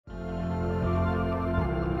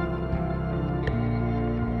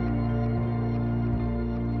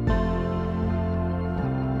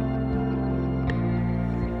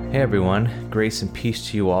Hey everyone, grace and peace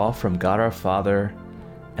to you all from God our Father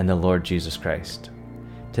and the Lord Jesus Christ.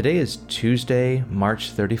 Today is Tuesday,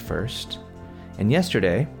 March 31st, and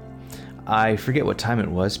yesterday, I forget what time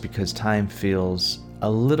it was because time feels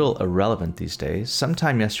a little irrelevant these days.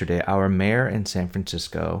 Sometime yesterday, our mayor in San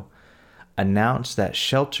Francisco announced that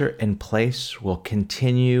shelter in place will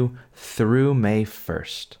continue through May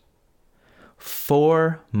 1st.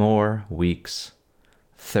 4 more weeks,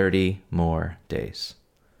 30 more days.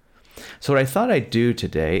 So what I thought I'd do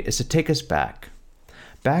today is to take us back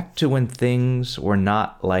to when things were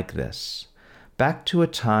not like this, back to a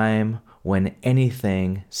time when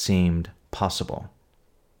anything seemed possible.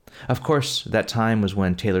 Of course, that time was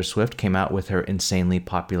when Taylor Swift came out with her insanely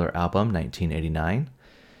popular album, 1989.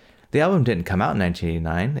 The album didn't come out in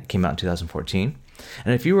 1989, it came out in 2014.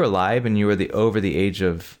 And if you were alive and you were over the age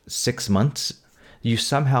of 6 months, you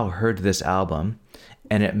somehow heard this album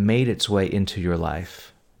and it made its way into your life.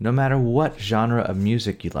 No matter what genre of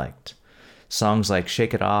music you liked. Songs like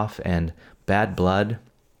Shake It Off and Bad Blood.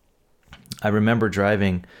 I remember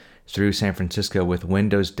driving through San Francisco with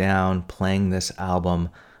windows down, playing this album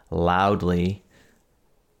loudly,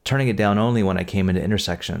 turning it down only when I came into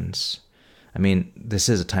intersections. I mean, this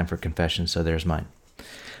is a time for confession, so there's mine.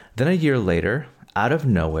 Then a year later, out of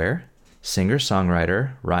nowhere,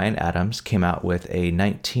 singer-songwriter Ryan Adams came out with a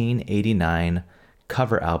 1989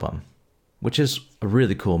 cover album, which is a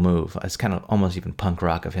really cool move. It's kind of almost even punk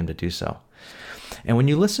rock of him to do so. And when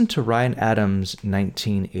you listen to Ryan Adams'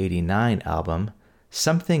 1989 album,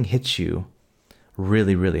 something hits you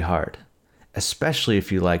really, really hard, especially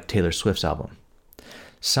if you like Taylor Swift's album.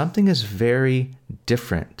 Something is very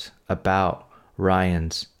different about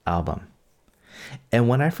Ryan's album. And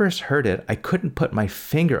when I first heard it, I couldn't put my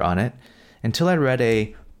finger on it until I read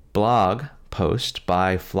a blog post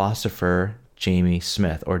by philosopher Jamie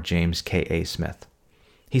Smith, or James K.A. Smith.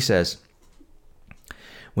 He says,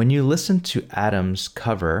 when you listen to Adams'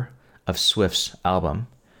 cover of Swift's album,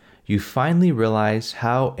 you finally realize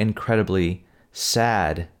how incredibly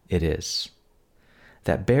sad it is.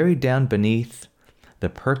 That buried down beneath the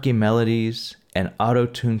perky melodies and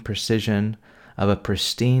auto-tune precision of a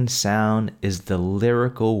pristine sound is the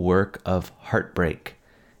lyrical work of heartbreak,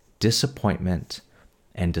 disappointment,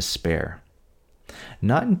 and despair.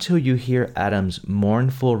 Not until you hear Adams'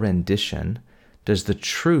 mournful rendition does the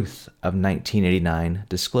truth of 1989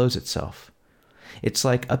 disclose itself. It's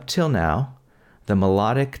like up till now, the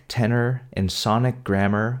melodic tenor and sonic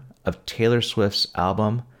grammar of Taylor Swift's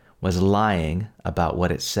album was lying about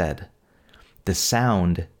what it said. The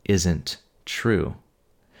sound isn't true.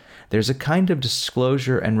 There's a kind of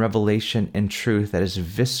disclosure and revelation in truth that is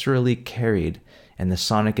viscerally carried in the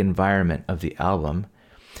sonic environment of the album,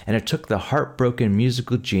 and it took the heartbroken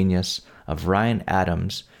musical genius of Ryan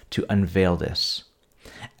Adams to unveil this.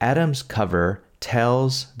 Adams' cover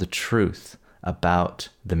tells the truth about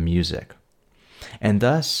the music, and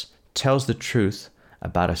thus tells the truth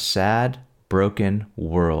about a sad, broken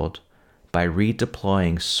world by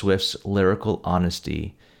redeploying Swift's lyrical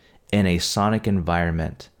honesty in a sonic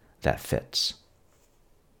environment that fits.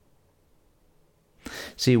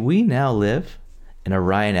 See, we now live in a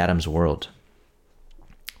Ryan Adams world.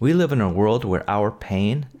 We live in a world where our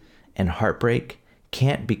pain and heartbreak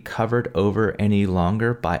can't be covered over any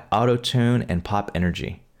longer by auto-tune and pop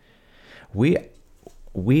energy. We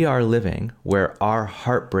are living where our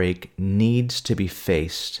heartbreak needs to be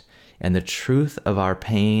faced, and the truth of our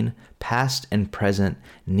pain, past and present,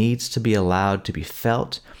 needs to be allowed to be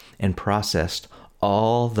felt and processed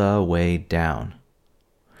all the way down.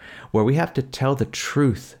 Where we have to tell the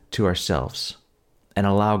truth to ourselves and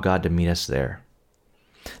allow God to meet us there.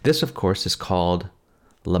 This, of course, is called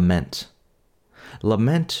lament.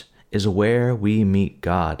 Lament is where we meet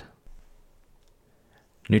God.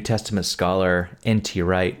 New Testament scholar N.T.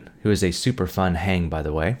 Wright, who is a super fun hang, by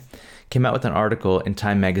the way, came out with an article in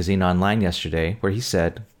Time Magazine Online yesterday where he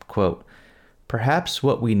said, quote, "Perhaps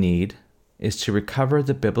what we need is to recover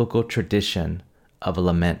the biblical tradition of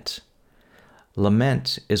lament.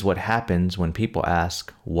 Lament is what happens when people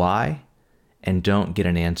ask why and don't get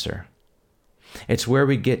an answer. It's where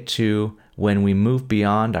we get to when we move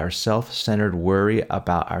beyond our self-centered worry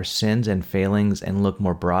about our sins and failings and look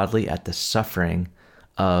more broadly at the suffering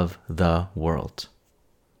of the world.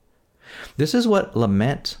 This is what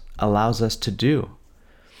lament allows us to do.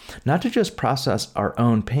 Not to just process our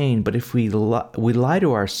own pain, but if we lie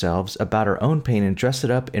to ourselves about our own pain and dress it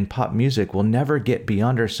up in pop music, we'll never get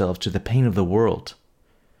beyond ourselves to the pain of the world.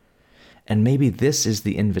 And maybe this is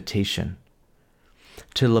the invitation.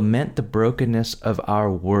 To lament the brokenness of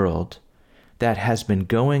our world that has been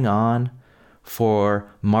going on for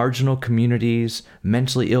marginal communities,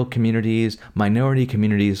 mentally ill communities, minority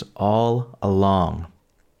communities all along,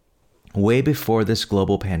 way before this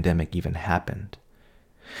global pandemic even happened,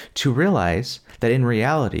 to realize that in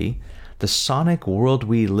reality, the sonic world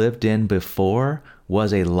we lived in before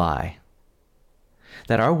was a lie.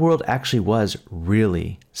 That our world actually was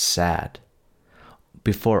really sad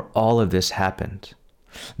before all of this happened.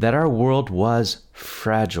 That our world was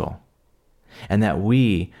fragile, and that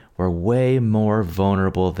we were way more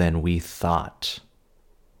vulnerable than we thought.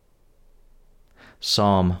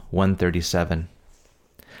 Psalm 137.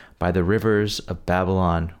 By the rivers of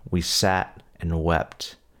Babylon we sat and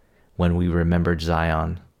wept when we remembered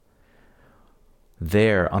Zion.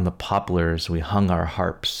 There on the poplars we hung our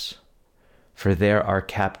harps, for there our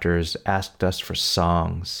captors asked us for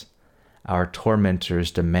songs. Our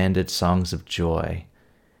tormentors demanded songs of joy.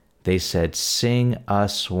 They said, "Sing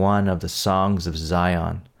us one of the songs of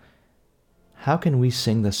Zion." How can we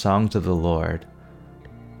sing the songs of the Lord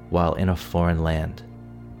while in a foreign land?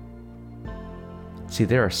 See,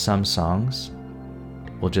 there are some songs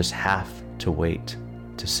we'll just have to wait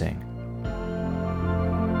to sing.